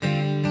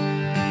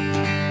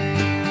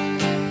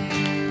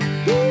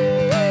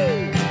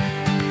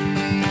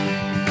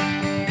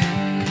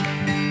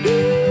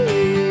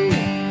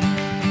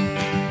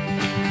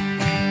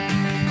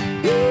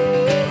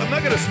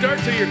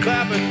you're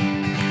clapping.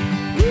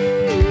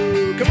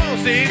 Woo! Come on,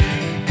 Steve.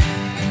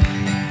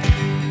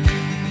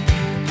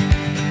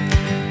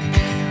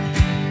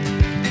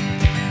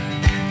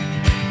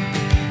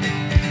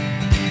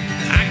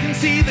 I can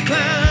see the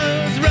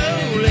clouds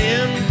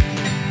rolling.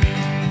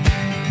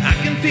 I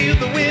can feel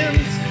the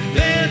winds,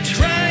 they're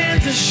trying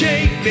to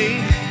shake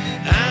me.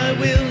 I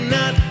will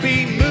not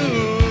be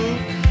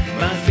moved.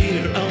 My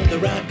feet are on the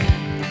rock.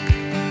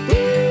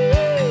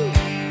 Ooh,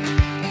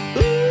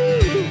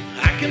 ooh.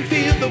 I can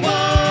feel the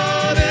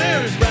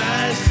waters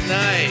rise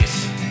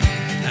nice.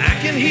 I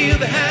can hear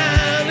the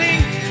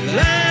howling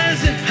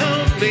lies that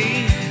haunt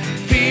me.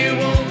 Fear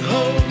won't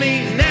hold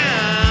me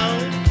now.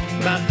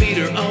 My feet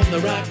are on the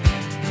rock.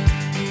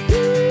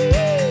 Ooh.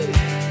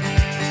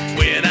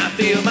 When I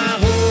feel my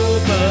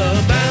hope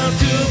about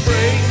to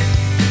break,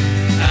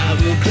 I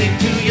will cling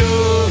to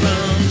your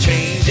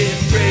unchanging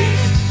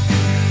grace.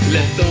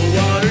 Let the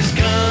waters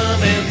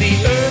come and the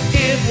earth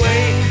give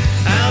way.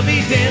 I'll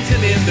be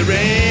dancing in the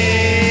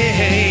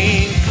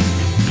rain.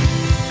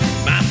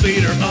 My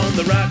feet are on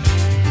the rock.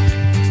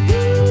 Ooh,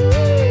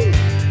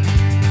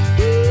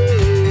 ooh,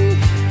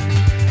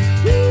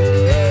 ooh,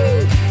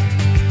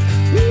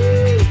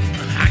 ooh.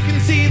 I can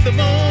see the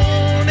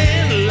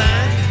morning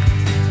light.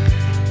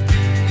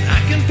 I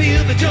can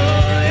feel the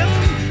joy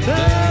on the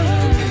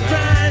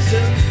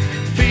horizon.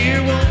 Fear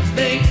won't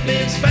make me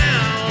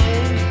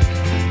found.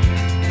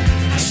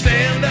 I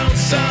stand on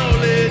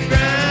solid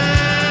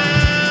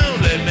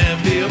ground. Let me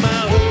feel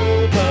my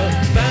hope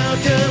about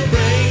to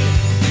break.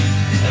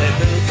 Let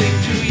me sing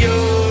to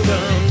your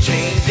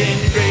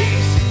unchanging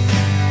grace.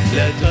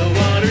 Let the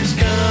waters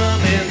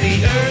come and the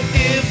earth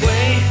give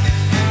way.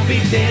 I'll be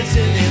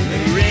dancing in the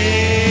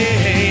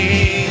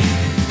rain.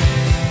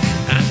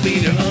 My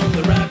feet are on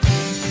the rock.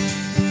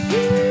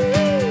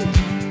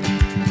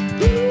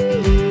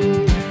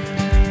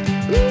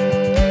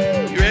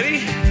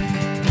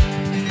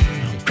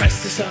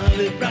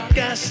 Solid rock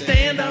I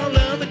stand, all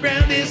of the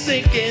ground is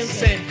sinking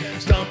sand.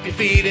 Stomp your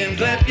feet and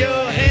clap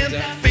your hands,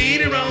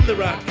 feet are on the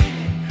rock.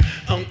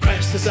 On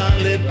Christ the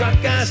solid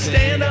rock I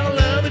stand, all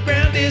of the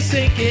ground is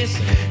sinking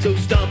sand. So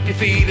stomp your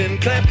feet and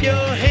clap your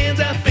hands,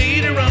 our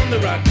feet are on the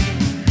rock.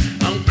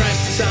 On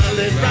Christ the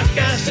solid rock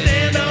I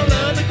stand, all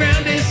of the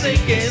ground is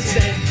sinking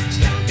sand.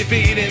 Stomp your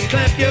feet and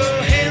clap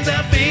your hands,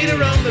 our feet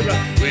are on the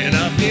rock. When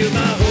I feel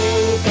my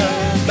hope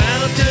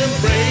about to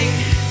break,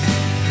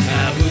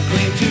 I will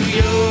cling to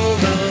your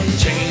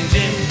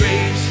unchanging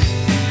grace.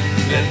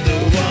 Let the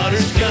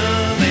waters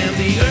come and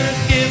the earth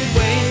give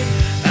way.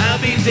 I'll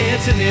be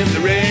dancing in the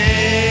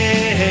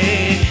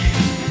rain.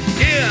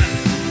 Yeah.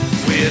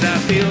 When I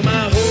feel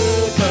my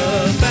hope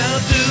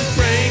about to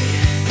break,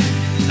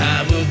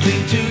 I will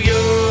cling to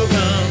your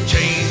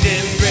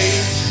unchanging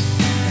grace.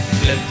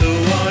 Let the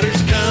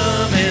waters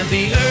come and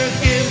the earth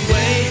give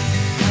way.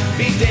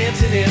 Be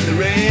dancing in the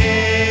rain.